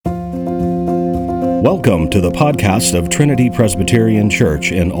Welcome to the podcast of Trinity Presbyterian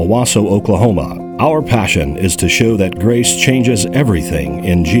Church in Owasso, Oklahoma. Our passion is to show that grace changes everything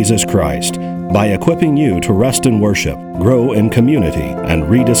in Jesus Christ by equipping you to rest in worship, grow in community,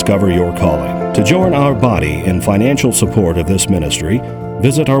 and rediscover your calling. To join our body in financial support of this ministry,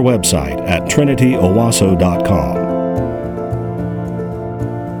 visit our website at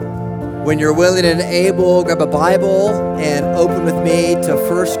trinityowasso.com. When you're willing and able, grab a Bible and open with me to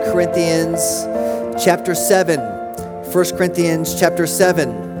 1 Corinthians chapter 7. 1 Corinthians chapter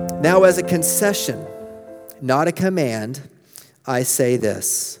 7. Now as a concession, not a command, I say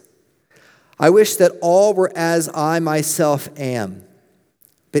this. I wish that all were as I myself am,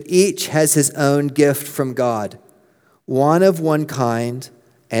 but each has his own gift from God, one of one kind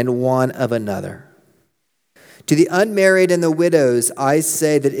and one of another. To the unmarried and the widows, I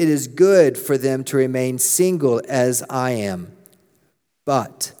say that it is good for them to remain single as I am.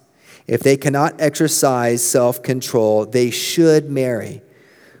 But if they cannot exercise self-control, they should marry,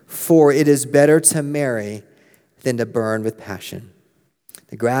 for it is better to marry than to burn with passion.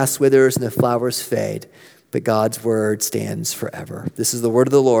 The grass withers and the flowers fade, but God's word stands forever. This is the word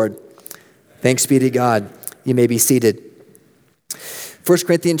of the Lord. Thanks be to God. You may be seated. 1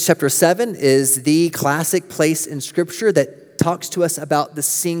 Corinthians chapter 7 is the classic place in Scripture that talks to us about the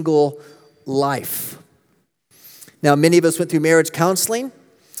single life. Now, many of us went through marriage counseling.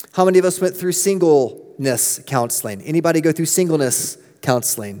 How many of us went through singleness counseling? Anybody go through singleness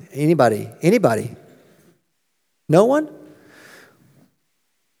counseling? Anybody? No one?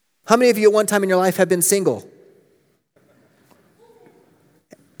 How many of you at one time in your life have been single?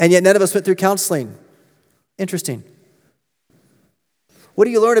 And yet none of us went through counseling. Interesting. What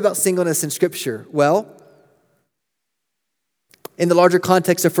do you learn about singleness in Scripture? Well, in the larger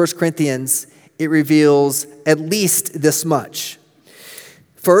context of 1 Corinthians, it reveals at least this much.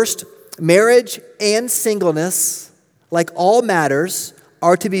 First, marriage and singleness, like all matters,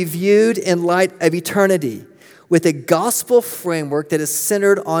 are to be viewed in light of eternity with a gospel framework that is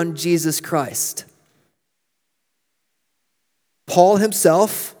centered on Jesus Christ. Paul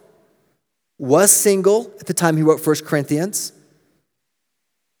himself was single at the time he wrote 1 Corinthians.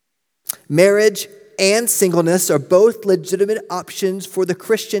 Marriage and singleness are both legitimate options for the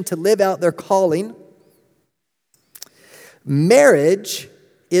Christian to live out their calling. Marriage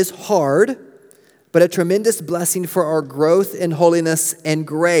is hard, but a tremendous blessing for our growth in holiness and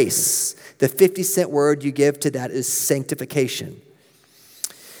grace. The 50-cent word you give to that is sanctification.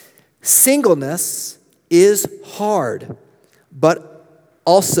 Singleness is hard, but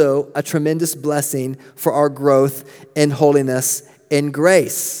also a tremendous blessing for our growth in holiness and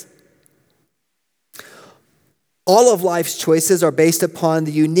grace. All of life's choices are based upon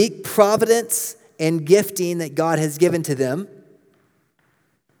the unique providence and gifting that God has given to them.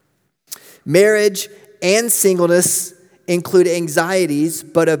 Marriage and singleness include anxieties,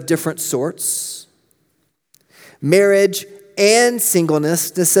 but of different sorts. Marriage and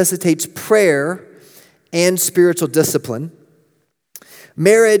singleness necessitates prayer and spiritual discipline.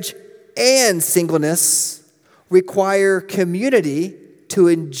 Marriage and singleness require community to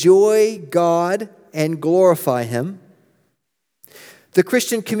enjoy God and glorify Him. The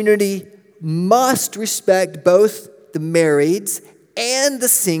Christian community must respect both the marrieds and the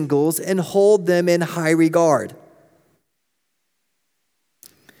singles and hold them in high regard.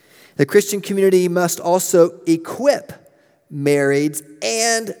 The Christian community must also equip marrieds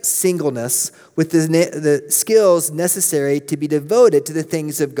and singleness with the skills necessary to be devoted to the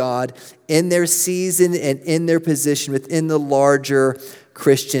things of God in their season and in their position within the larger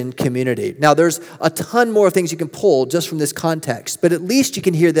Christian community. Now, there's a ton more things you can pull just from this context, but at least you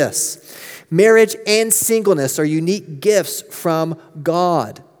can hear this. Marriage and singleness are unique gifts from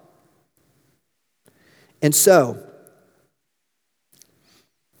God. And so,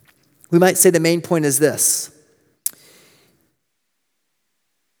 we might say the main point is this.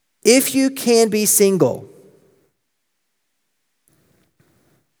 If you can be single,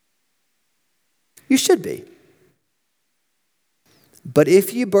 you should be. But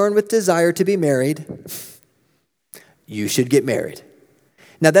if you burn with desire to be married, you should get married.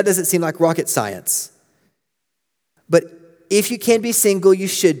 Now, that doesn't seem like rocket science. But if you can be single, you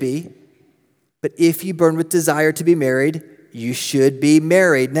should be. But if you burn with desire to be married, you should be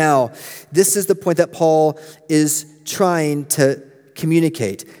married. Now, this is the point that Paul is trying to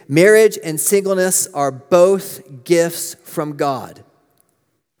communicate. Marriage and singleness are both gifts from God.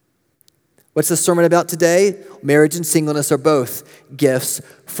 What's the sermon about today? Marriage and singleness are both gifts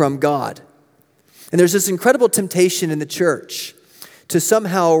from God. And there's this incredible temptation in the church to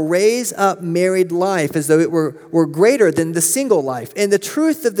somehow raise up married life as though it were greater than the single life. And the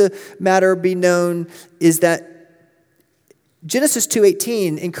truth of the matter be known is that Genesis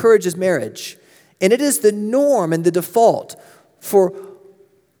 2:18 encourages marriage. And it is the norm and the default for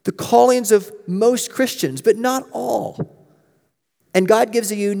the callings of most Christians, but not all. And God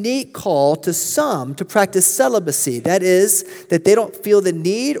gives a unique call to some to practice celibacy. That is, that they don't feel the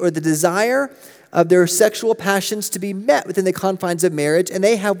need or the desire of their sexual passions to be met within the confines of marriage, and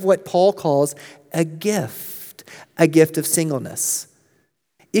they have what Paul calls a gift of singleness.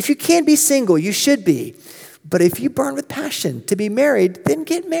 If you can be single, you should be. But if you burn with passion to be married, then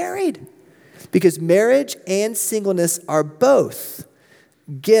get married. Because marriage and singleness are both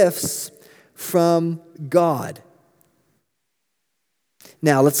gifts from God.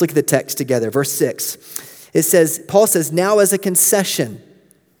 Now, let's look at the text together. Verse 6. It says, Paul says, now as a concession,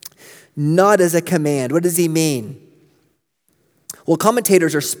 not as a command. What does he mean? Well,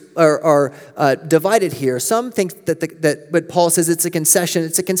 commentators are divided here. Some think that what Paul says it's a concession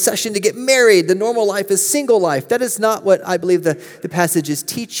to get married. The normal life is single life. That is not what I believe the passage is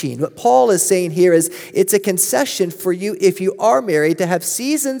teaching. What Paul is saying here is it's a concession for you, if you are married, to have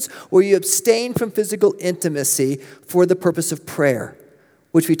seasons where you abstain from physical intimacy for the purpose of prayer,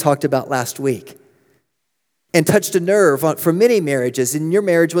 which we talked about last week. And touched a nerve for many marriages, and your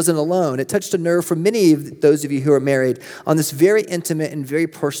marriage wasn't alone. It touched a nerve for many of those of you who are married on this very intimate and very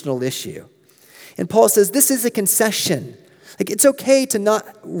personal issue. And Paul says this is a concession. Like, it's okay to not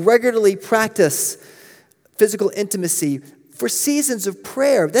regularly practice physical intimacy for seasons of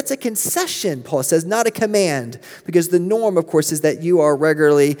prayer. That's a concession, Paul says, not a command, because the norm, of course, is that you are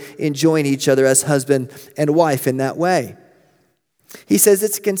regularly enjoying each other as husband and wife in that way. He says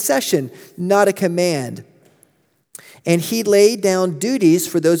it's a concession, not a command. And he laid down duties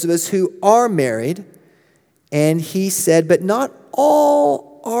for those of us who are married. And he said, but not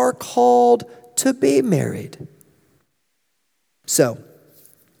all are called to be married. So,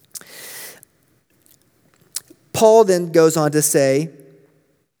 Paul then goes on to say,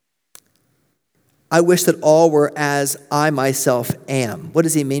 I wish that all were as I myself am. What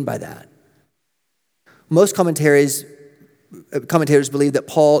does he mean by that? Most commentators believe that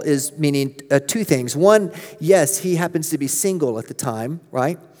Paul is meaning two things. One, yes, he happens to be single at the time,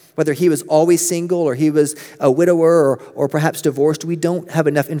 right? Whether he was always single or he was a widower or perhaps divorced, we don't have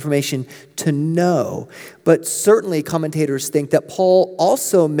enough information to know. But certainly commentators think that Paul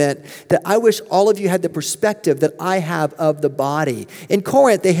also meant that I wish all of you had the perspective that I have of the body. In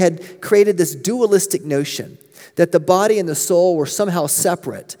Corinth, they had created this dualistic notion that the body and the soul were somehow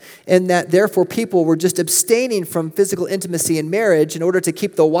separate, and that therefore people were just abstaining from physical intimacy in marriage in order to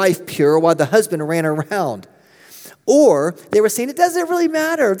keep the wife pure while the husband ran around. Or they were saying it doesn't really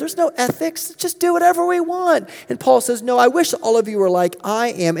matter. There's no ethics. Just do whatever we want. And Paul says, no, I wish all of you were like I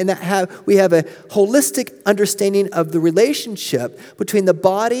am, and that we have a holistic understanding of the relationship between the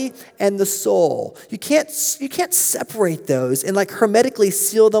body and the soul. You can't separate those and like hermetically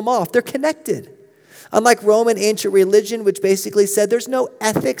seal them off. They're connected. Unlike Roman ancient religion, which basically said there's no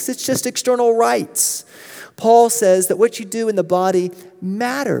ethics, it's just external rites. Paul says that what you do in the body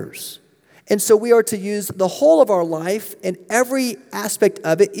matters. And so we are to use the whole of our life and every aspect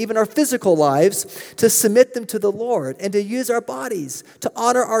of it, even our physical lives, to submit them to the Lord and to use our bodies to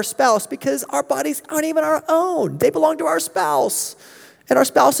honor our spouse, because our bodies aren't even our own. They belong to our spouse, and our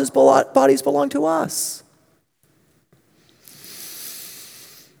spouse's bodies belong to us.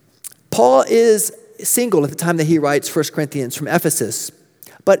 Paul is single at the time that he writes 1 Corinthians from Ephesus,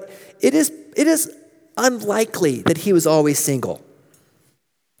 but it is unlikely that he was always single.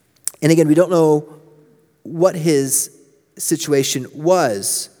 And again, we don't know what his situation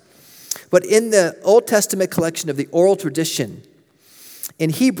was, but in the Old Testament collection of the oral tradition in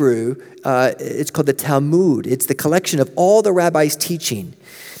Hebrew, it's called the Talmud. It's the collection of all the rabbis' teaching.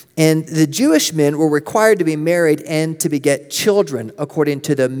 And the Jewish men were required to be married and to beget children according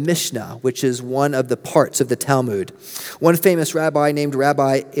to the Mishnah, which is one of the parts of the Talmud. One famous rabbi named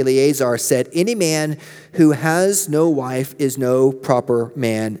Rabbi Eleazar said, any man who has no wife is no proper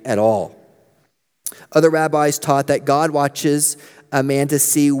man at all. Other rabbis taught that God watches a man to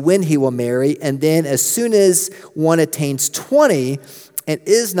see when he will marry, and then as soon as one attains 20 and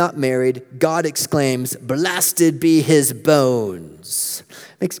is not married, God exclaims, blasted be his bones.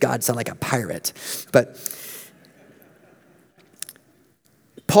 Makes God sound like a pirate. But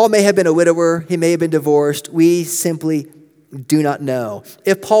Paul may have been a widower. He may have been divorced. We simply do not know.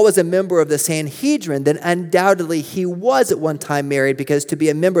 If Paul was a member of the Sanhedrin, then undoubtedly he was at one time married, because to be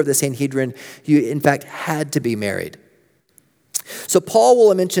a member of the Sanhedrin, you in fact had to be married. So Paul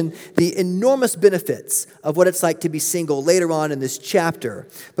will mention the enormous benefits of what it's like to be single later on in this chapter.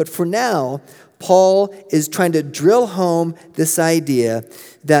 But for now, Paul is trying to drill home this idea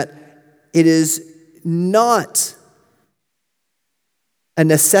that it is not a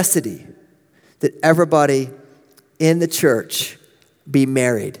necessity that everybody in the church be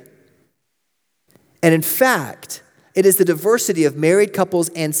married. And in fact, it is the diversity of married couples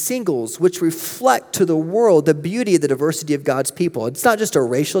and singles which reflect to the world the beauty of the diversity of God's people. It's not just a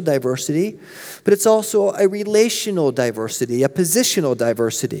racial diversity, but it's also a relational diversity, a positional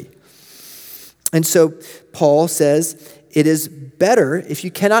diversity. And so Paul says it is better, if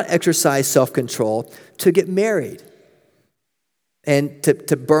you cannot exercise self-control, to get married. And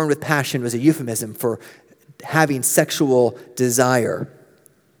to burn with passion was a euphemism for having sexual desire.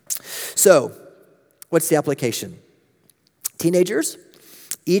 So, what's the application? Teenagers,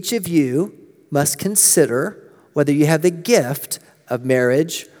 each of you must consider whether you have the gift of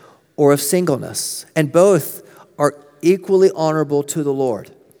marriage or of singleness. And both are equally honorable to the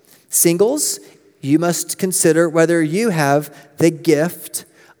Lord. Singles, you must consider whether you have the gift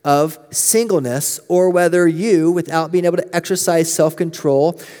of singleness or whether you, without being able to exercise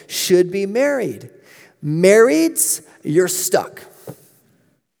self-control, should be married. Marrieds, you're stuck.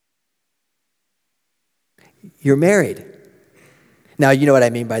 You're married. Now, you know what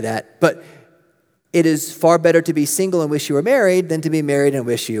I mean by that, but it is far better to be single and wish you were married than to be married and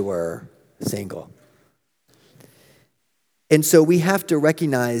wish you were single. And so we have to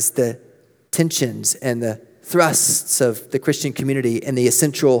recognize the tensions and the thrusts of the Christian community and the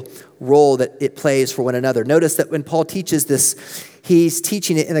essential role that it plays for one another. Notice that when Paul teaches this, he's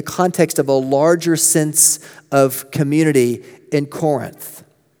teaching it in the context of a larger sense of community in Corinth.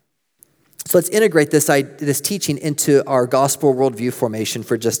 So let's integrate this teaching into our gospel worldview formation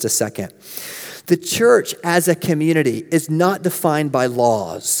for just a second. The church as a community is not defined by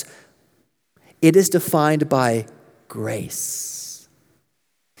laws. It is defined by grace.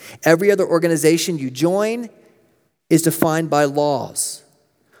 Every other organization you join is defined by laws.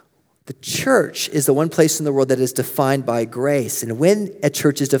 The church is the one place in the world that is defined by grace. And when a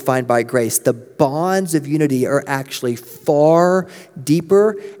church is defined by grace, the bonds of unity are actually far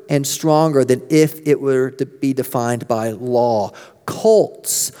deeper and stronger than if it were to be defined by law.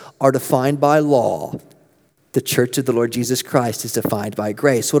 Cults are defined by law. The church of the Lord Jesus Christ is defined by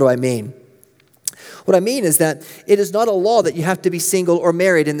grace. What do I mean? What I mean is that it is not a law that you have to be single or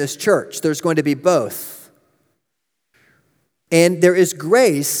married in this church. There's going to be both. And there is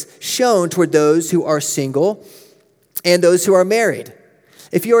grace shown toward those who are single and those who are married.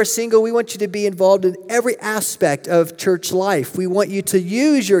 If you are single, we want you to be involved in every aspect of church life. We want you to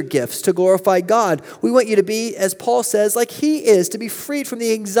use your gifts to glorify God. We want you to be, as Paul says, like he is, to be freed from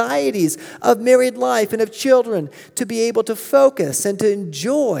the anxieties of married life and of children, to be able to focus and to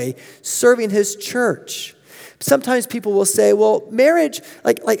enjoy serving his church. Sometimes people will say, well, marriage,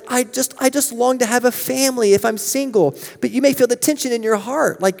 I just long to have a family if I'm single. But you may feel the tension in your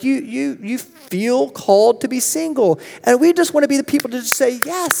heart, like you feel called to be single. And we just want to be the people to just say,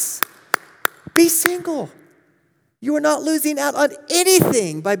 yes, be single. You are not losing out on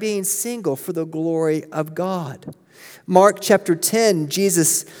anything by being single for the glory of God. Mark chapter 10,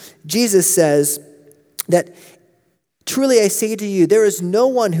 Jesus says that, truly I say to you, there is no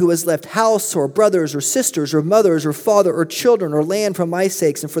one who has left house or brothers or sisters or mothers or father or children or land for my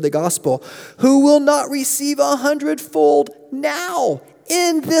sakes and for the gospel who will not receive 100-fold now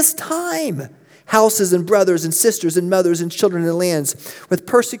in this time. Houses and brothers and sisters and mothers and children and lands with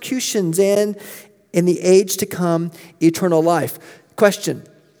persecutions and in the age to come eternal life. Question.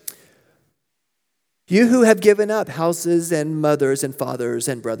 You who have given up houses and mothers and fathers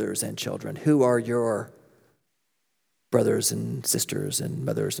and brothers and children, who are your brothers and sisters and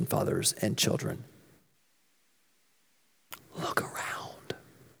mothers and fathers and children? Look around.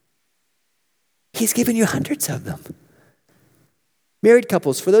 He's given you hundreds of them. Married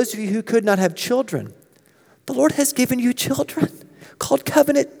couples, for those of you who could not have children, the Lord has given you children called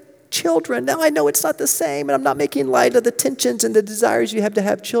covenant children. Now I know it's not the same, and I'm not making light of the tensions and the desires you have to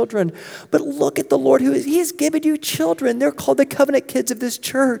have children, but look at the Lord He's given you children. They're called the covenant kids of this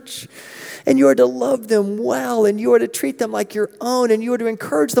church. And you are to love them well, and you are to treat them like your own, and you are to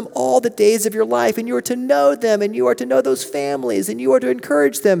encourage them all the days of your life, and you are to know them, and you are to know those families, and you are to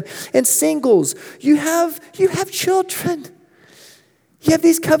encourage them. And singles, you have children. You have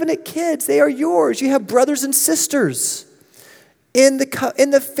these covenant kids. They are yours. You have brothers and sisters in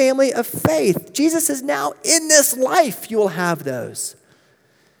the family of faith. Jesus says now in this life you will have those.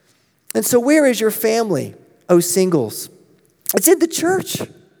 And so where is your family, oh singles? It's in the church.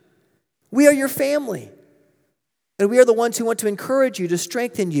 We are your family. And we are the ones who want to encourage you, to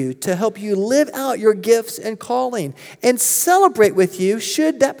strengthen you, to help you live out your gifts and calling, and celebrate with you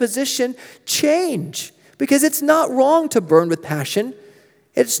should that position change. Because it's not wrong to burn with passion.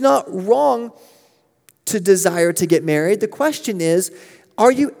 It's not wrong to desire to get married. The question is,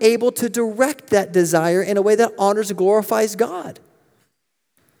 are you able to direct that desire in a way that honors and glorifies God?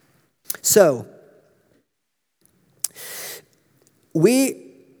 So, we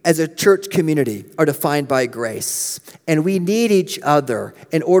as a church community are defined by grace, and we need each other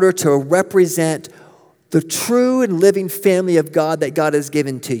in order to represent the true and living family of God that God has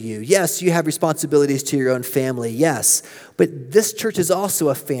given to you. Yes, you have responsibilities to your own family, yes. But this church is also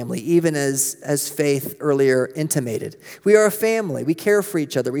a family, even as Faith earlier intimated. We are a family. We care for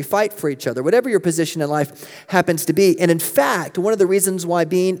each other. We fight for each other, whatever your position in life happens to be. And in fact, one of the reasons why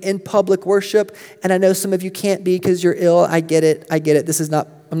being in public worship, and I know some of you can't be because you're ill, I get it.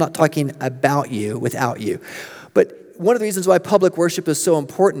 I'm not talking about you, without you. But one of the reasons why public worship is so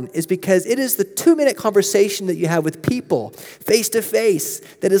important is because it is the 2-minute conversation that you have with people, face to face,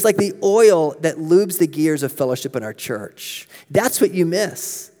 that is like the oil that lubes the gears of fellowship in our church. That's what you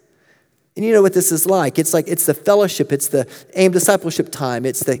miss. And you know what this is like. It's the fellowship, it's the AIM discipleship time,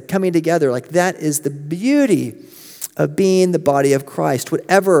 it's the coming together. Like that is the beauty of being the body of Christ,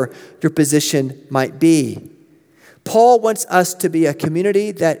 whatever your position might be. Paul wants us to be a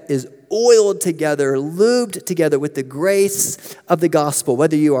community that is oiled together, lubed together with the grace of the gospel,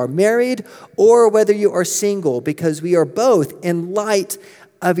 whether you are married or whether you are single, because we are both in light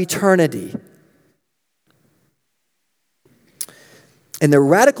of eternity. And the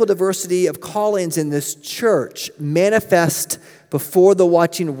radical diversity of callings in this church manifest before the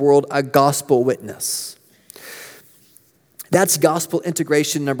watching world a gospel witness. That's gospel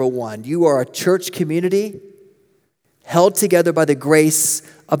integration number 1. You are a church community held together by the grace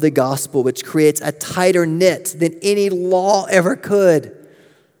of the gospel, which creates a tighter knit than any law ever could.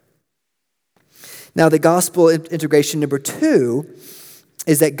 Now, the gospel integration number 2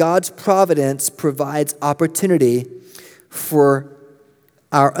 is that God's providence provides opportunity for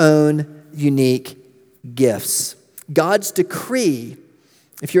our own unique gifts. God's decree,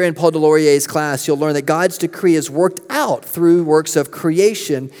 if you're in Paul Delorier's class, you'll learn that God's decree is worked out through works of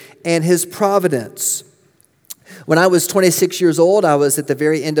creation and his providence. When I was 26 years old, I was at the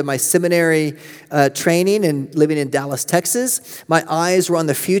very end of my seminary training and living in Dallas, Texas. My eyes were on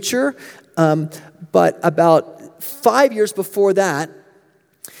the future, but about 5 years before that,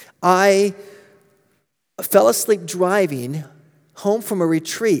 I fell asleep driving home from a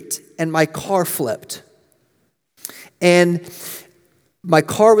retreat, and my car flipped. And my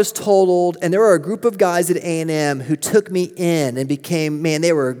car was totaled, and there were a group of guys at A&M who took me in and became,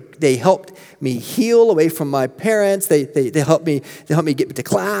 they helped me heal away from my parents. They helped me get to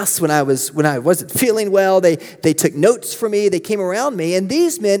class when I wasn't feeling well. They took notes for me. They came around me, and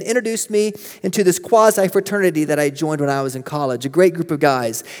these men introduced me into this quasi-fraternity that I joined when I was in college, a great group of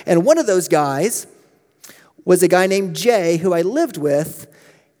guys. And one of those guys was a guy named Jay, who I lived with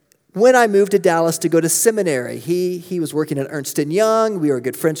when I moved to Dallas to go to seminary. He was working at Ernst & Young. We were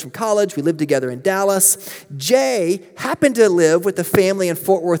good friends from college. We lived together in Dallas. Jay happened to live with a family in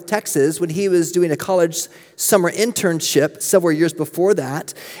Fort Worth, Texas, when he was doing a college summer internship several years before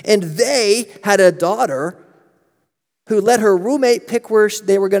that. And they had a daughter who let her roommate pick where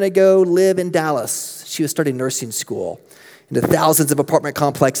they were going to go live in Dallas. She was starting nursing school. In the thousands of apartment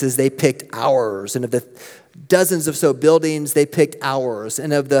complexes, they picked ours. And of the dozens of so buildings, they picked ours.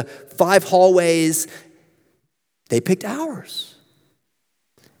 And of the 5 hallways, they picked ours.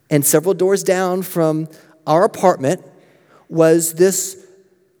 And several doors down from our apartment was this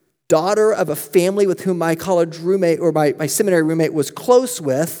daughter of a family with whom my college roommate, or my seminary roommate, was close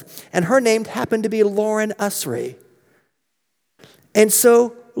with. And her name happened to be Lauren Usry. And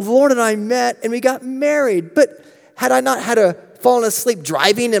so Lauren and I met, and we got married. But had I not had fallen asleep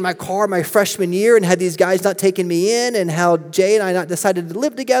driving in my car my freshman year, and had these guys not taken me in, and how Jay and I not decided to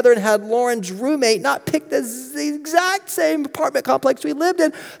live together, and had Lauren's roommate not picked the exact same apartment complex we lived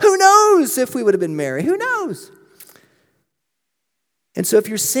in, who knows if we would have been married? Who knows? And so if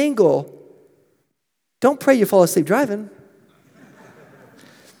you're single, don't pray you fall asleep driving.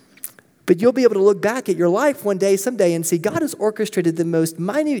 But you'll be able to look back at your life one day, someday, and see God has orchestrated the most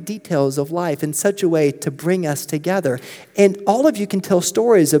minute details of life in such a way to bring us together. And all of you can tell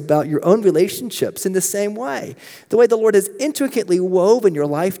stories about your own relationships in the same way. The way the Lord has intricately woven your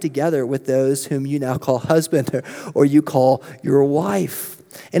life together with those whom you now call husband or you call your wife.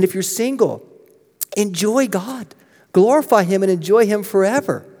 And if you're single, enjoy God. Glorify him and enjoy him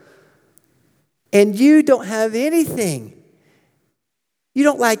forever. And you don't have anything You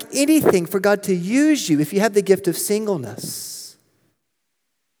don't lack anything for God to use you if you have the gift of singleness.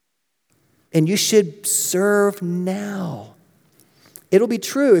 And you should serve now. It'll be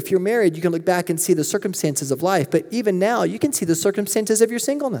true if you're married, you can look back and see the circumstances of life, but even now you can see the circumstances of your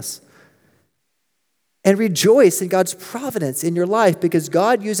singleness. And rejoice in God's providence in your life, because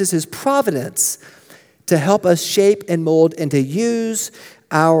God uses his providence to help us shape and mold and to use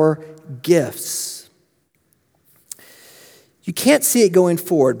our gifts. You can't see it going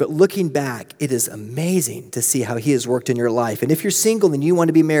forward, but looking back, it is amazing to see how he has worked in your life. And if you're single and you want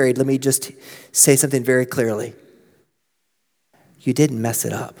to be married, let me just say something very clearly. You didn't mess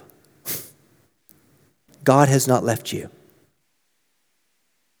it up. God has not left you.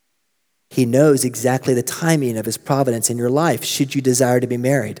 He knows exactly the timing of his providence in your life, should you desire to be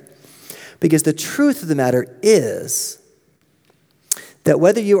married. Because the truth of the matter is that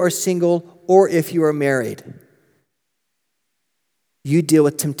whether you are single or if you are married, you deal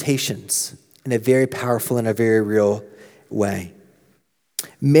with temptations in a very powerful and a very real way.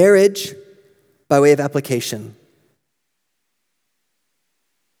 Marriage, by way of application,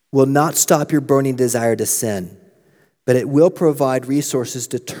 will not stop your burning desire to sin, but it will provide resources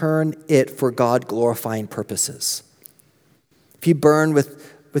to turn it for God-glorifying purposes. If you burn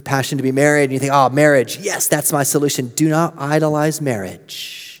with passion to be married and you think, oh, marriage, yes, that's my solution. Do not idolize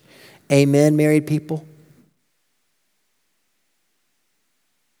marriage. Amen, married people?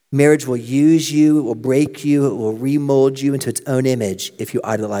 Marriage will use you, it will break you, it will remold you into its own image if you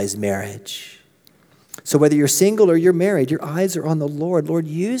idolize marriage. So whether you're single or you're married, your eyes are on the Lord. Lord,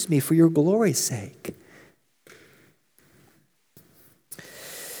 use me for your glory's sake.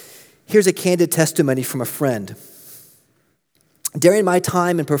 Here's a candid testimony from a friend. During my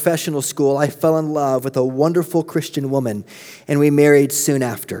time in professional school, I fell in love with a wonderful Christian woman, and we married soon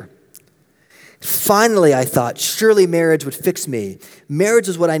after. Finally, I thought, surely marriage would fix me. Marriage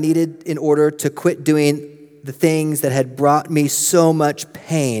was what I needed in order to quit doing the things that had brought me so much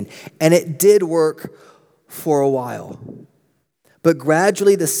pain. And it did work for a while. But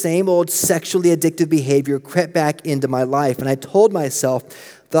gradually, the same old sexually addictive behavior crept back into my life. And I told myself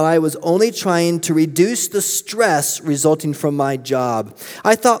that I was only trying to reduce the stress resulting from my job.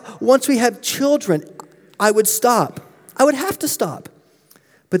 I thought once we have children, I would stop. I would have to stop.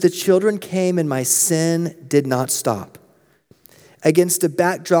 But the children came and my sin did not stop. Against a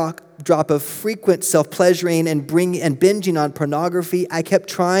backdrop of frequent self-pleasuring and binging on pornography, I kept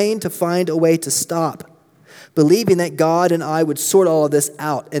trying to find a way to stop, believing that God and I would sort all of this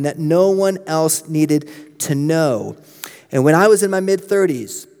out and that no one else needed to know. And when I was in my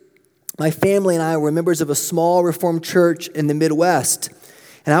mid-30s, my family and I were members of a small Reformed church in the Midwest,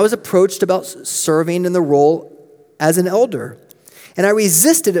 and I was approached about serving in the role as an elder. And I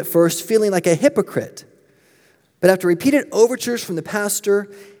resisted at first, feeling like a hypocrite. But after repeated overtures from the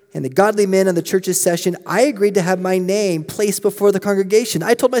pastor and the godly men on the church's session, I agreed to have my name placed before the congregation.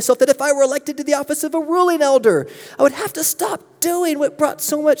 I told myself that if I were elected to the office of a ruling elder, I would have to stop doing what brought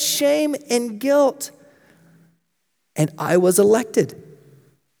so much shame and guilt. And I was elected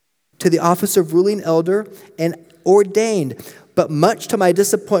to the office of ruling elder and ordained. But much to my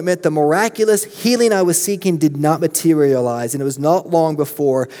disappointment, the miraculous healing I was seeking did not materialize. And it was not long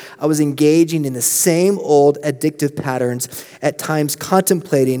before I was engaging in the same old addictive patterns, at times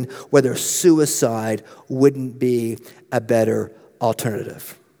contemplating whether suicide wouldn't be a better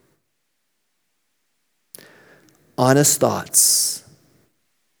alternative. Honest thoughts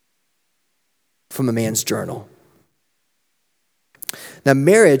from a man's journal. Now,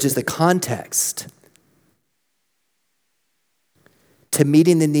 marriage is the context to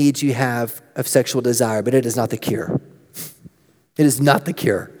meeting the needs you have of sexual desire, but it is not the cure. It is not the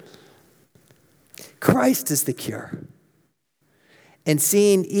cure. Christ is the cure. And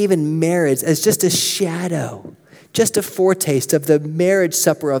seeing even marriage as just a shadow, just a foretaste of the marriage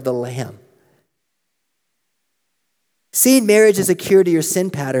supper of the Lamb. Seeing marriage as a cure to your sin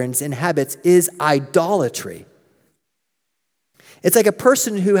patterns and habits is idolatry. It's like a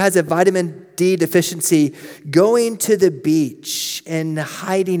person who has a vitamin D deficiency going to the beach and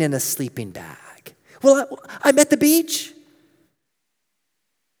hiding in a sleeping bag. Well, I'm at the beach.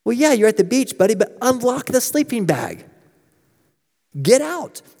 Well, yeah, you're at the beach, buddy, but unlock the sleeping bag. Get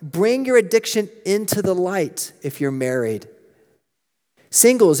out. Bring your addiction into the light if you're married.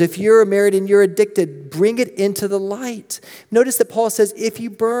 Singles, if you're married and you're addicted, bring it into the light. Notice that Paul says, if you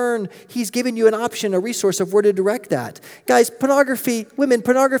burn, he's given you an option, a resource of where to direct that. Guys, pornography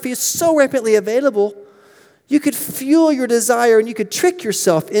is so rapidly available. You could fuel your desire and you could trick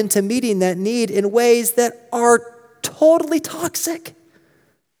yourself into meeting that need in ways that are totally toxic.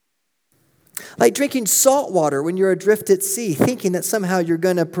 Like drinking salt water when you're adrift at sea, thinking that somehow you're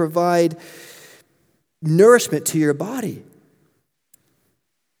going to provide nourishment to your body.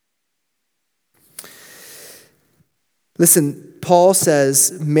 Listen, Paul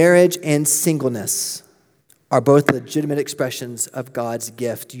says marriage and singleness are both legitimate expressions of God's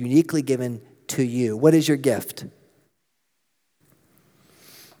gift, uniquely given to you. What is your gift?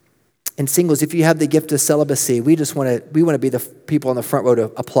 And singles, if you have the gift of celibacy, we want to be the people on the front row to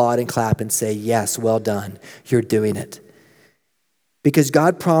applaud and clap and say, yes, well done, you're doing it. Because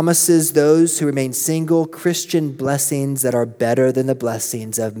God promises those who remain single Christian blessings that are better than the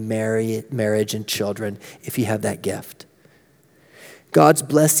blessings of marriage and children if you have that gift. God's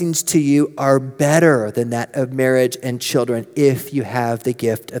blessings to you are better than that of marriage and children if you have the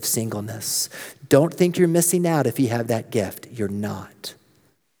gift of singleness. Don't think you're missing out if you have that gift. You're not.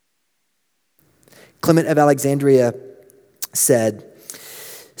 Clement of Alexandria said,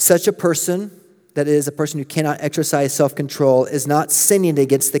 such a person, that is, a person who cannot exercise self-control, is not sinning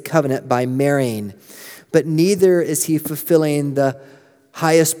against the covenant by marrying, but neither is he fulfilling the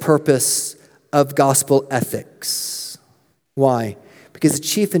highest purpose of gospel ethics. Why? Because the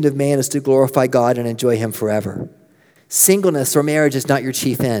chief end of man is to glorify God and enjoy him forever. Singleness or marriage is not your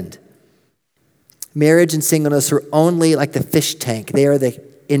chief end. Marriage and singleness are only like the fish tank. They are the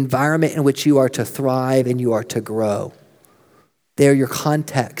environment in which you are to thrive and you are to grow. They are your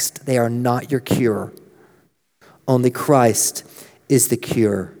context. They are not your cure. Only Christ is the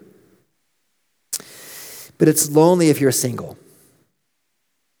cure. But it's lonely if you're single.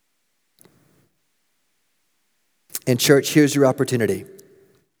 And church, here's your opportunity.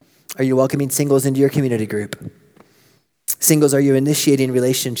 Are you welcoming singles into your community group? Singles, are you initiating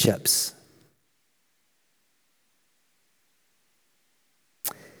relationships?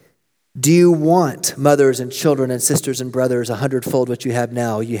 Do you want mothers and children and sisters and brothers 100-fold what you have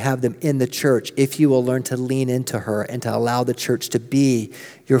now? You have them in the church if you will learn to lean into her and to allow the church to be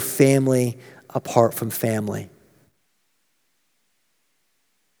your family apart from family.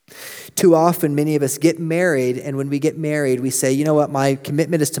 Too often, many of us get married, and when we get married, we say, you know what, my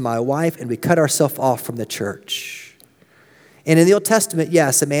commitment is to my wife, and we cut ourselves off from the church. And in the Old Testament,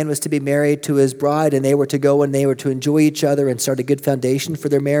 yes, a man was to be married to his bride, and they were to go and they were to enjoy each other and start a good foundation for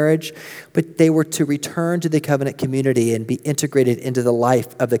their marriage, but they were to return to the covenant community and be integrated into the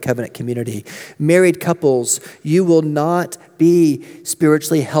life of the covenant community. Married couples, you will not be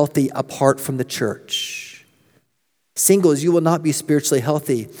spiritually healthy apart from the church. Singles, you will not be spiritually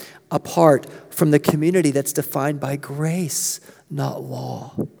healthy apart from the community that's defined by grace, not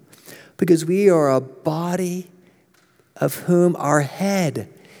law. Because we are a body of whom our head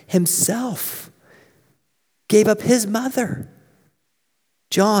himself gave up his mother.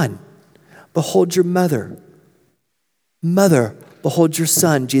 John, behold your mother. Mother, behold your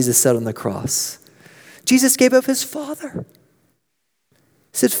son, Jesus said on the cross. Jesus gave up his father.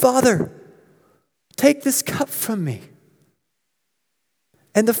 He said, Father, take this cup from me.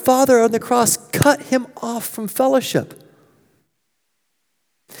 And the Father on the cross cut him off from fellowship.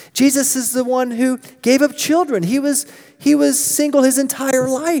 Jesus is the one who gave up children. He was single his entire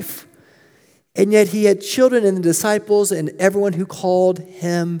life. And yet he had children and the disciples and everyone who called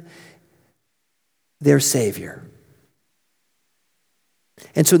him their Savior.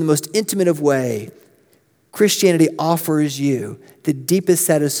 And so in the most intimate of way, Christianity offers you the deepest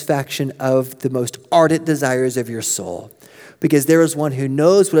satisfaction of the most ardent desires of your soul. Because there is one who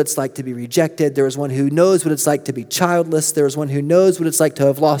knows what it's like to be rejected. There is one who knows what it's like to be childless. There is one who knows what it's like to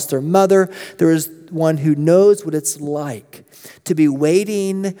have lost their mother. There is one who knows what it's like to be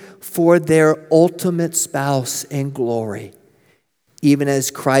waiting for their ultimate spouse in glory, even as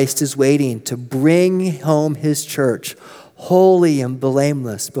Christ is waiting to bring home his church holy and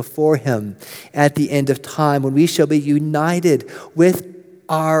blameless before him at the end of time, when we shall be united with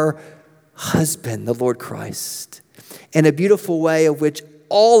our husband, the Lord Christ. In a beautiful way of which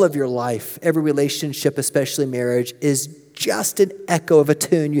all of your life, every relationship, especially marriage, is just an echo of a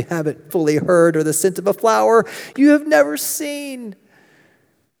tune you haven't fully heard or the scent of a flower you have never seen.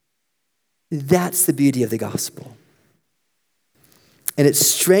 That's the beauty of the gospel. And it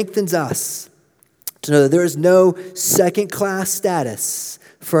strengthens us to know that there is no second-class status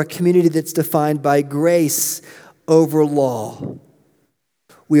for a community that's defined by grace over law.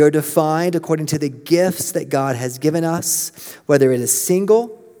 We are defined according to the gifts that God has given us, whether it is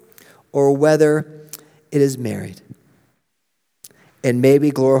single or whether it is married. And may we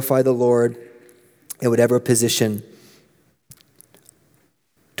glorify the Lord in whatever position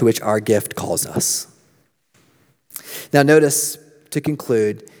to which our gift calls us. Now notice, to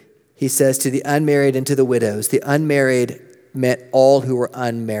conclude, he says to the unmarried and to the widows, the unmarried meant all who were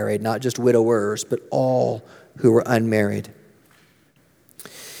unmarried, not just widowers, but all who were unmarried.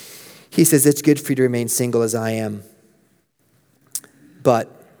 He says, it's good for you to remain single as I am. But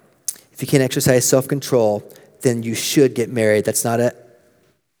if you can't exercise self-control, then you should get married. That's not a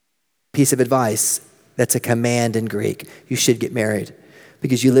piece of advice. That's a command in Greek. You should get married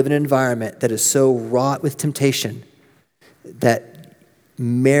because you live in an environment that is so wrought with temptation that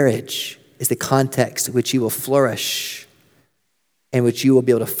marriage is the context in which you will flourish and which you will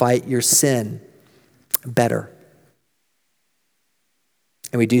be able to fight your sin better.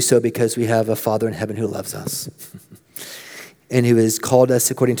 And we do so because we have a Father in heaven who loves us and who has called us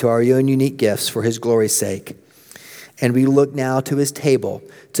according to our own unique gifts for his glory's sake. And we look now to his table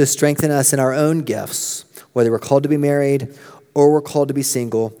to strengthen us in our own gifts, whether we're called to be married or we're called to be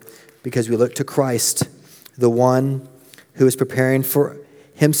single, because we look to Christ, the one who is preparing for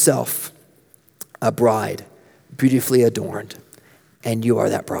himself a bride beautifully adorned. And you are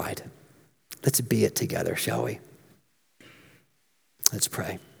that bride. Let's be it together, shall we? Let's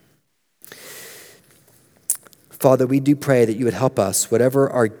pray. Father, we do pray that you would help us, whatever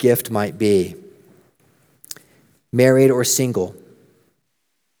our gift might be, married or single,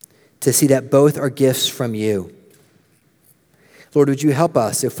 to see that both are gifts from you. Lord, would you help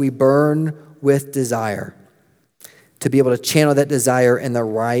us if we burn with desire to be able to channel that desire in the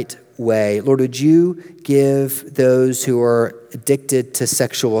right way? Lord, would you give those who are addicted to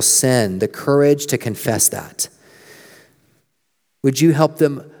sexual sin the courage to confess that? Would you help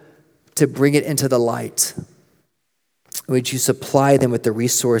them to bring it into the light? Would you supply them with the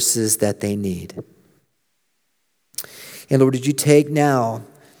resources that they need? And Lord, would you take now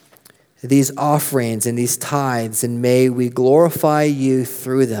these offerings and these tithes, and may we glorify you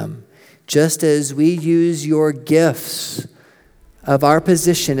through them, just as we use your gifts of our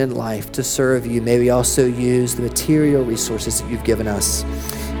position in life to serve you. May we also use the material resources that you've given us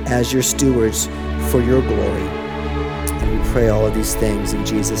as your stewards for your glory. And we pray all of these things in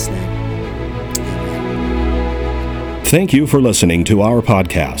Jesus' name. Thank you for listening to our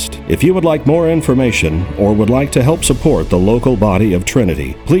podcast. If you would like more information or would like to help support the local body of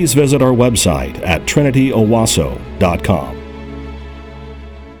Trinity, please visit our website at trinityowasso.com.